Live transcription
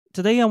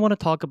Today, I want to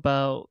talk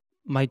about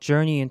my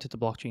journey into the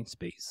blockchain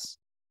space.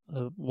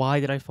 Why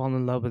did I fall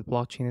in love with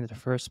blockchain in the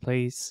first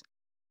place?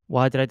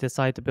 Why did I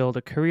decide to build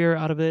a career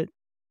out of it?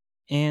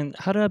 And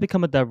how did I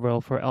become a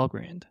DevRel for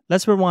Algorand?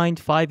 Let's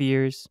rewind 5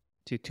 years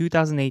to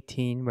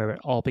 2018, where it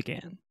all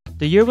began.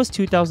 The year was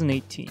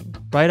 2018,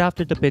 right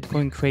after the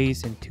Bitcoin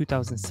craze in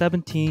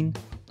 2017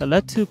 that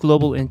led to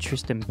global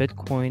interest in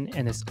Bitcoin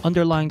and its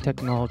underlying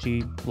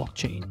technology,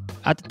 blockchain.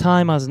 At the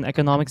time, I was an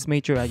economics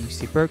major at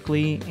UC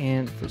Berkeley,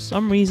 and for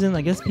some reason,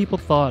 I guess people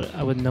thought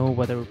I would know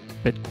whether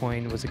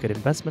Bitcoin was a good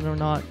investment or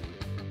not.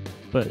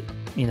 But,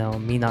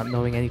 me not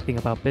knowing anything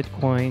about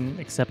Bitcoin,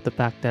 except the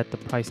fact that the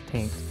price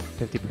tanked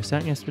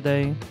 50%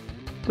 yesterday,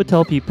 would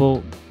tell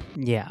people,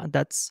 yeah,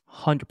 that's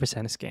 100%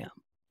 a scam.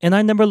 And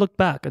I never looked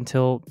back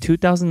until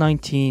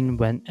 2019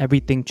 when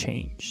everything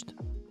changed.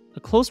 A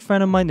close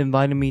friend of mine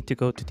invited me to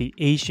go to the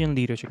Asian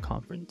Leadership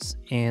Conference,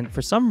 and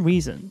for some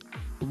reason,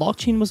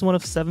 blockchain was one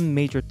of 7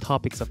 major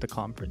topics of the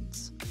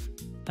conference.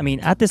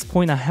 At this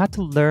point, I had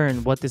to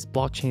learn what this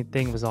blockchain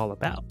thing was all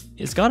about.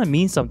 It's gotta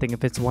mean something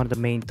if it's one of the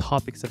main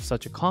topics of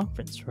such a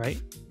conference,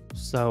 right?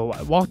 So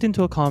I walked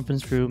into a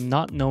conference room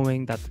not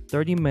knowing that the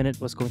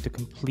 30-minute was going to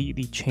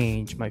completely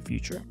change my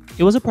future.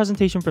 It was a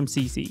presentation from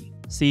CC,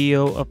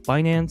 CEO of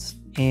Binance,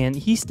 and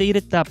he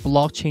stated that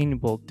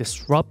blockchain will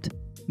disrupt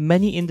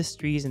many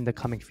industries in the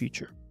coming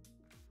future.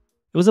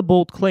 It was a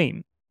bold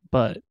claim,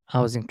 but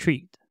I was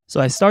intrigued. So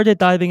I started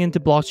diving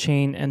into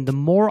blockchain, and the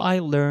more I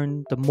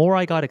learned, the more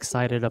I got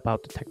excited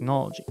about the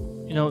technology.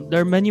 There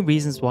are many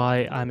reasons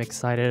why I'm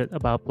excited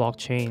about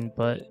blockchain,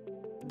 but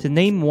to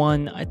name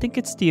one, I think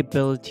it's the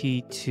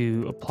ability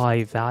to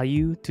apply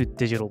value to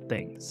digital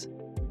things.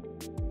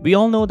 We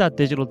all know that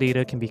digital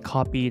data can be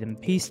copied and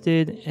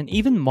pasted and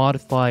even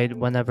modified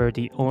whenever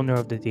the owner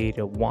of the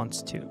data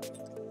wants to.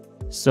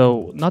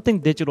 So nothing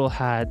digital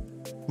had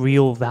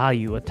real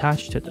value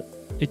attached to them.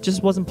 It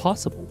just wasn't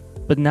possible.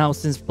 But now,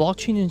 since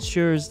blockchain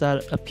ensures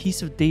that a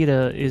piece of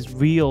data is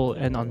real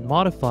and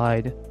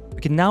unmodified, we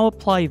can now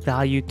apply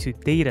value to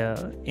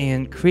data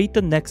and create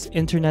the next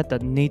internet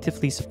that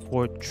natively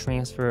supports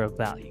transfer of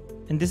value.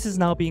 And this is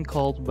now being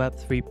called Web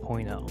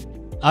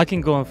 3.0. I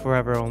can go on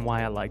forever on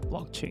why I like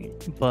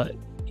blockchain, but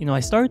I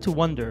started to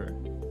wonder,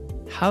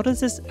 how does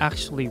this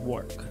actually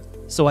work?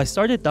 So I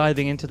started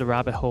diving into the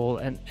rabbit hole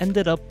and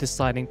ended up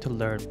deciding to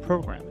learn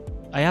programming.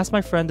 I asked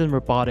my friend in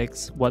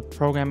robotics what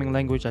programming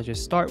language I should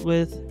start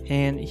with,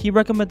 and he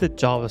recommended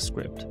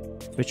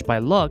JavaScript, which by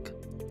luck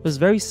was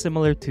very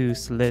similar to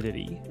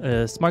Solidity,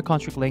 a smart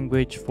contract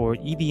language for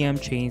EVM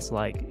chains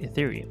like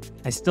Ethereum.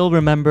 I still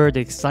remember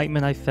the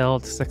excitement I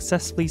felt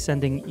successfully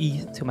sending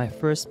ETH to my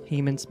first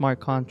payment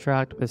smart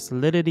contract with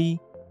Solidity,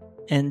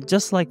 and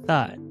just like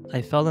that,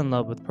 I fell in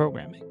love with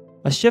programming.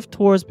 My shift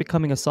towards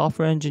becoming a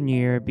software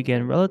engineer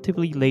began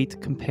relatively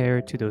late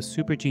compared to those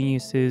super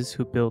geniuses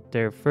who built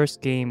their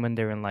first game when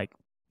they were in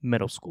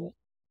middle school.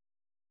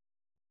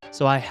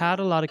 So I had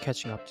a lot of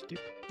catching up to do.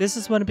 This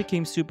is when it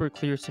became super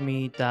clear to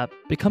me that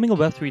becoming a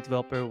Web3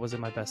 developer was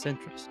in my best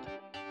interest.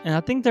 And I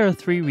think there are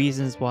 3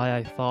 reasons why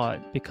I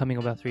thought becoming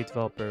a Web3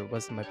 developer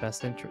was in my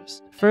best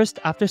interest. First,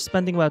 after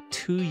spending about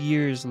 2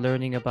 years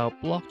learning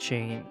about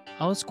blockchain,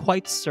 I was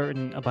quite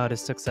certain about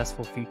its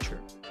successful future.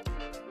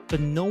 But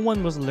no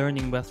one was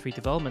learning Web3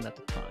 development at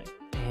the time.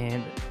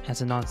 And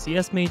as a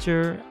non-CS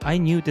major, I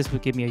knew this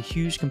would give me a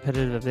huge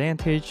competitive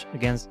advantage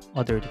against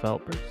other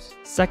developers.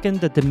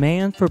 Second, the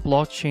demand for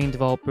blockchain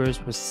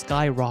developers was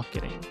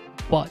skyrocketing,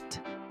 but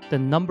the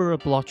number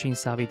of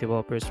blockchain-savvy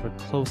developers were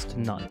close to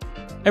none.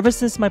 Ever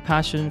since my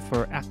passion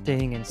for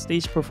acting and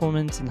stage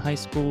performance in high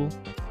school,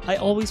 I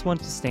always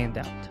wanted to stand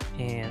out,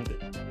 and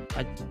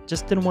I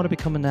just didn't want to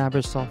become an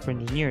average software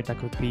engineer that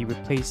could be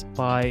replaced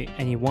by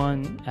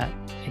anyone at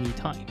any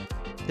time.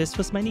 This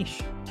was my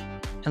niche.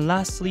 And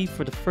lastly,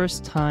 for the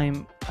first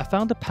time, I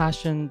found a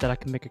passion that I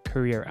can make a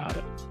career out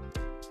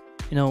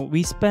of.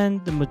 We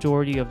spend the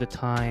majority of the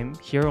time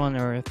here on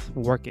Earth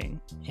working,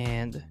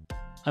 and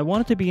I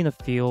wanted to be in a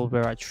field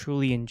where I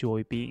truly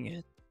enjoy being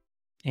in.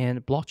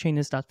 And blockchain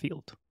is that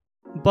field.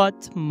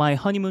 But my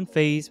honeymoon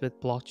phase with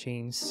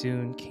blockchain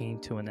soon came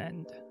to an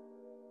end.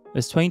 It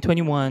was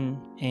 2021,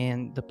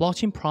 and the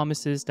blockchain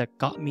promises that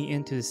got me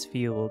into this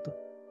field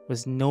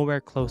was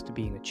nowhere close to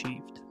being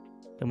achieved.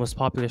 The most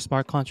popular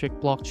smart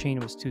contract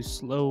blockchain was too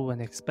slow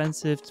and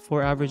expensive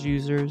for average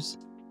users.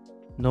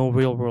 No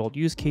real-world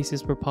use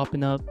cases were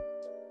popping up.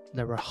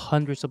 There were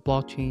hundreds of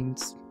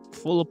blockchains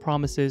full of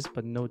promises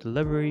but no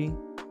delivery.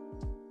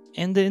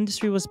 And the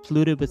industry was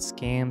polluted with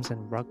scams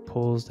and rug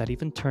pulls that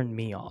even turned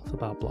me off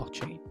about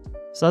blockchain.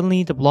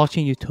 Suddenly, the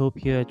blockchain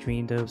utopia I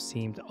dreamed of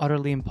seemed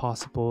utterly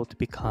impossible to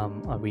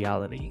become a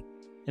reality.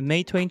 In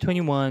May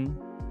 2021,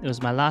 it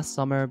was my last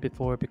summer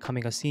before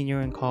becoming a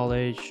senior in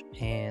college,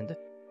 and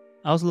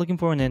I was looking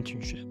for an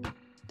internship.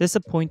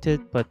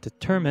 Disappointed but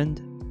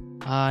determined,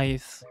 I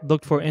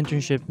looked for an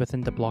internship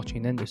within the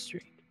blockchain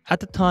industry. At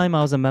the time,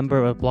 I was a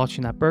member of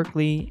blockchain at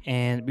Berkeley,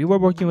 and we were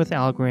working with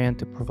Algorand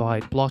to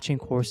provide blockchain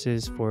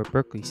courses for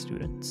Berkeley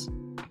students.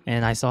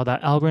 and I saw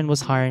that Algorand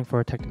was hiring for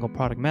a technical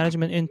product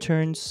management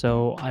intern,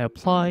 so I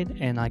applied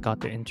and I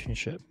got the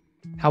internship.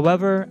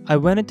 However, I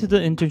went into the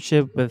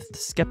internship with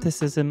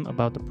skepticism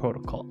about the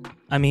protocol.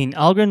 I mean,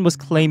 Algorand was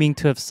claiming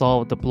to have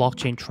solved the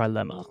blockchain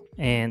trilemma,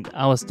 and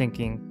I was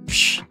thinking,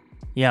 psh,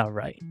 yeah,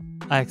 right.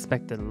 I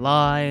expected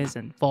lies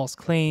and false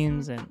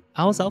claims, and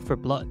I was out for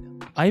blood.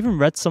 I even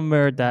read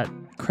somewhere that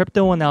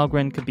crypto on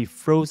Algorand could be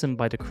frozen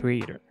by the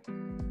creator.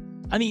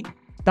 I mean,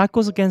 that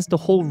goes against the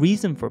whole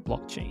reason for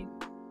blockchain.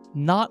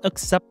 Not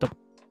acceptable,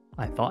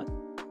 I thought.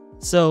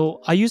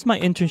 So I used my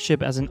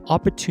internship as an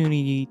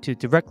opportunity to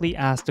directly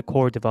ask the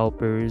core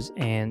developers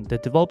and the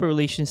developer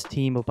relations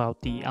team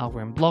about the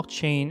Algorand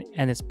blockchain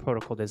and its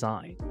protocol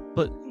design.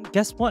 But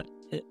guess what?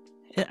 It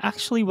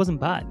actually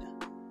wasn't bad.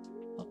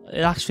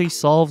 It actually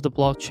solved the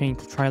blockchain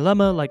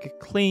trilemma like it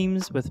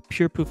claims with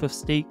pure proof of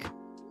stake.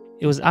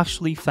 It was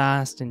actually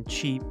fast and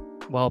cheap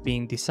while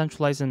being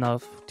decentralized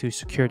enough to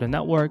secure the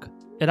network.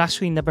 It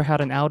actually never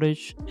had an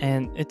outage,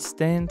 and it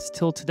stands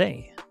till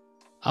today.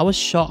 I was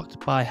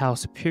shocked by how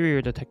superior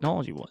the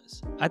technology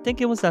was. I think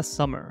it was that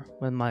summer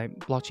when my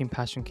blockchain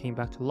passion came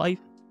back to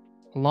life,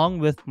 along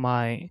with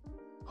my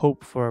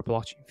hope for a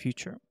blockchain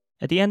future.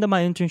 At the end of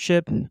my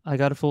internship, I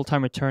got a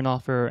full-time return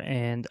offer,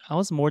 and I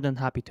was more than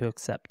happy to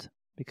accept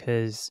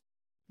because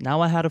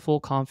now I had a full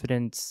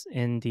confidence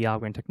in the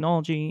Algorand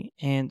technology,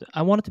 and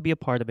I wanted to be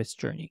a part of its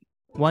journey.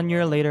 1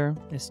 year later,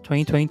 it's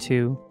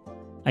 2022,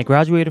 I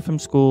graduated from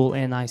school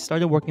and I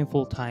started working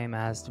full-time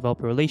as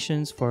developer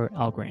relations for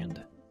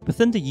Algorand.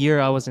 Within the year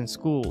I was in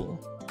school,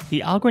 the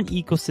Algorand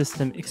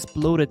ecosystem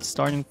exploded,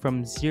 starting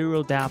from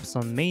 0 dApps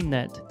on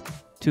mainnet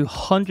to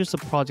hundreds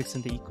of projects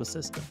in the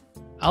ecosystem.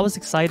 I was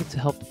excited to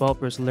help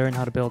developers learn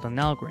how to build on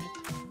Algorand.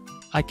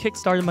 I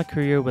kickstarted my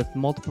career with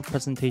multiple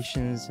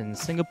presentations in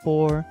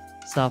Singapore,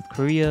 South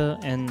Korea,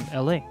 and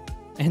LA.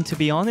 And to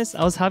be honest,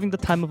 I was having the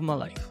time of my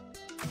life.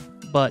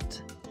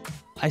 But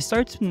I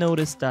started to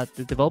notice that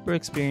the developer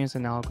experience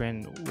in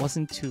Algorand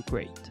wasn't too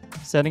great.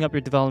 Setting up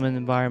your development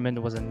environment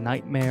was a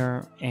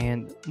nightmare,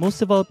 and most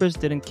developers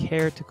didn't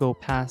care to go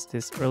past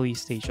this early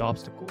stage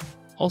obstacle.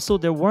 Also,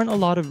 there weren't a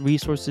lot of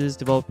resources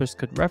developers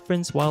could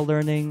reference while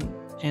learning,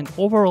 and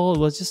overall it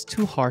was just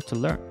too hard to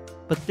learn.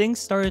 But things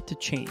started to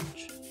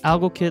change.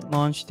 AlgoKit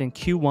launched in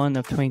Q1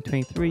 of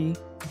 2023,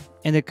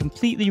 and it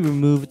completely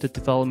removed the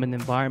development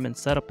environment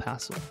setup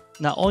hassle.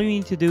 Now all you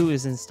need to do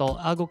is install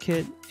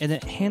AlgoKit, and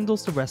it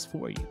handles the rest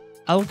for you.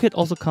 AlgoKit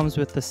also comes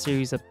with a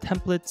series of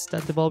templates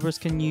that developers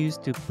can use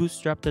to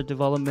bootstrap their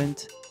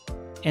development,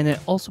 and it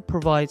also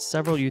provides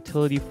several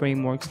utility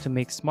frameworks to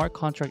make smart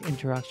contract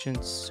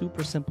interactions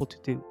super simple to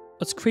do.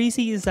 What's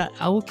crazy is that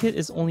AlgoKit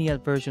is only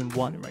at version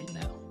 1 right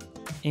now,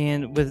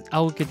 and with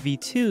AlgoKit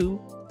v2,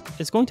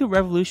 it's going to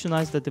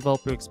revolutionize the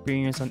developer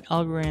experience on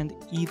Algorand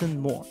even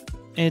more.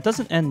 And it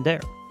doesn't end there.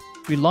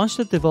 We launched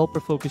a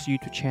developer-focused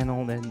YouTube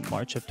channel in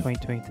March of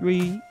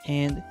 2023,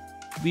 and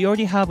we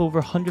already have over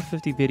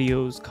 150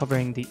 videos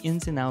covering the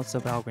ins and outs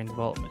of Algorand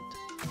development.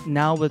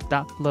 Now with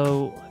that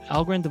flow,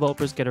 Algorand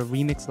developers get a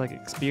remix-like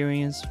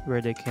experience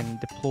where they can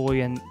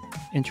deploy and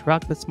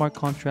interact with smart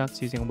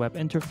contracts using a web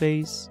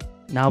interface.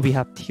 Now we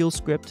have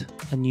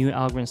TealScript, a new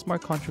Algorand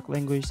smart contract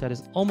language that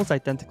is almost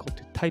identical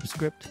to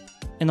TypeScript.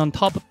 And on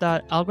top of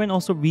that, Algorand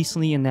also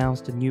recently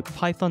announced a new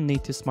Python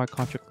native smart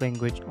contract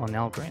language on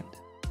Algorand.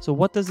 So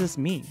what does this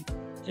mean?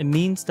 It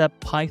means that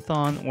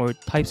Python or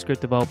TypeScript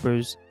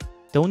developers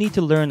don't need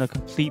to learn a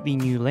completely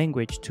new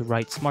language to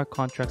write smart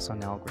contracts on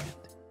Algorand.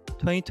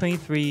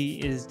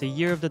 2023 is the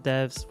year of the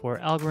devs for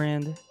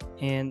Algorand,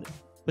 and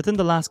within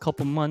the last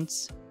couple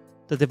months,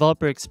 the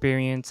developer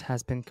experience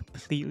has been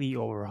completely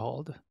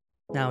overhauled.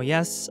 Now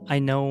yes, I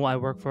know I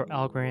work for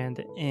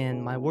Algorand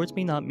and my words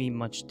may not mean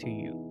much to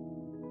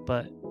you,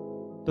 but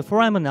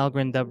before I'm an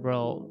Algorand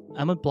DevRel,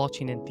 I'm a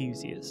blockchain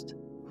enthusiast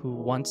who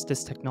wants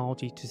this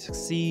technology to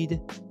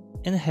succeed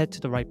and head to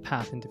the right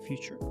path in the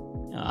future.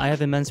 I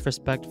have immense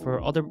respect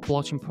for other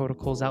blockchain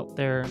protocols out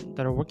there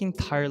that are working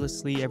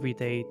tirelessly every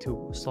day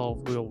to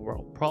solve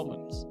real-world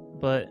problems.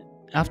 But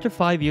after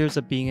 5 years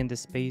of being in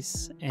this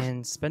space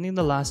and spending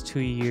the last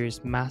 2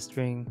 years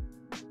mastering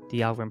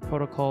the Algorand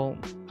protocol,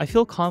 I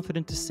feel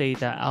confident to say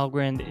that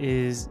Algorand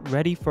is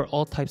ready for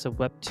all types of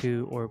Web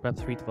 2 or Web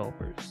 3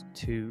 developers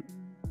to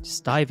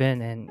just dive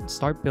in and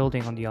start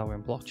building on the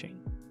Algorand blockchain.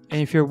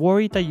 And if you're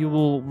worried that you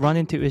will run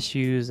into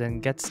issues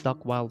and get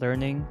stuck while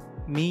learning,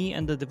 me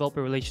and the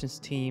developer relations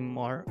team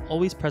are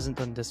always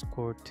present on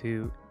Discord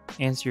to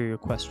answer your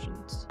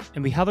questions.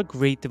 And we have a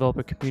great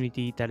developer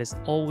community that is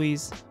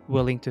always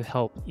willing to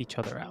help each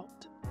other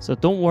out. So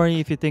don't worry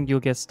if you think you'll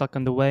get stuck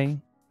on the way,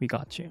 we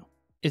got you.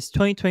 It's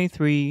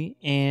 2023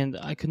 and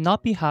I could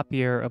not be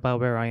happier about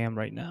where I am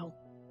right now.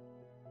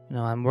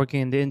 I'm working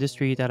in the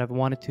industry that I've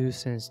wanted to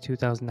since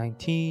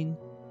 2019.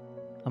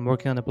 I'm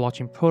working on a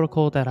blockchain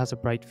protocol that has a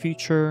bright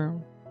future,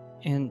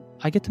 and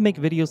I get to make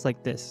videos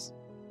like this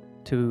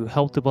to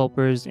help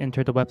developers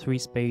enter the Web3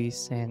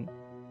 space and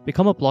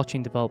become a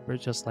blockchain developer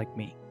just like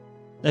me.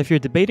 If you're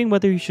debating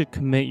whether you should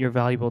commit your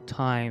valuable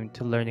time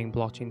to learning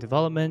blockchain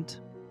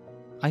development,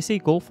 I say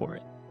go for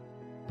it.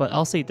 But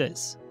I'll say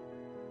this,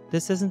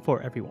 this isn't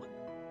for everyone.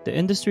 The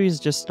industry is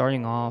just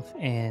starting off,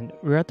 and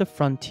we're at the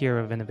frontier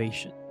of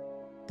innovation.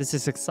 This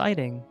is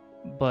exciting,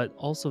 but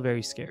also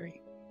very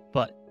scary.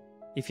 But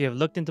if you have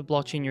looked into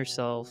blockchain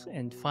yourself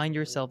and find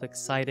yourself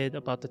excited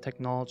about the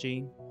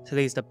technology,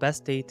 today is the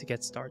best day to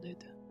get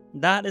started.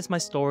 That is my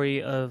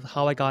story of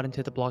how I got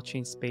into the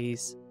blockchain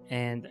space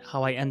and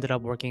how I ended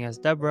up working as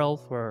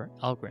DevRel for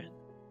Algorand.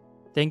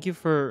 Thank you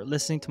for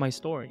listening to my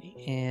story,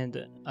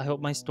 and I hope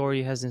my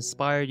story has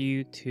inspired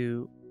you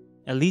to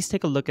at least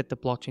take a look at the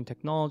blockchain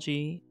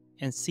technology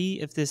and see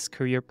if this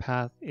career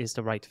path is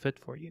the right fit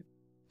for you.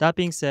 That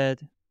being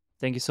said,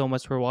 thank you so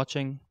much for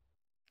watching.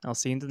 I'll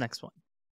see you in the next one.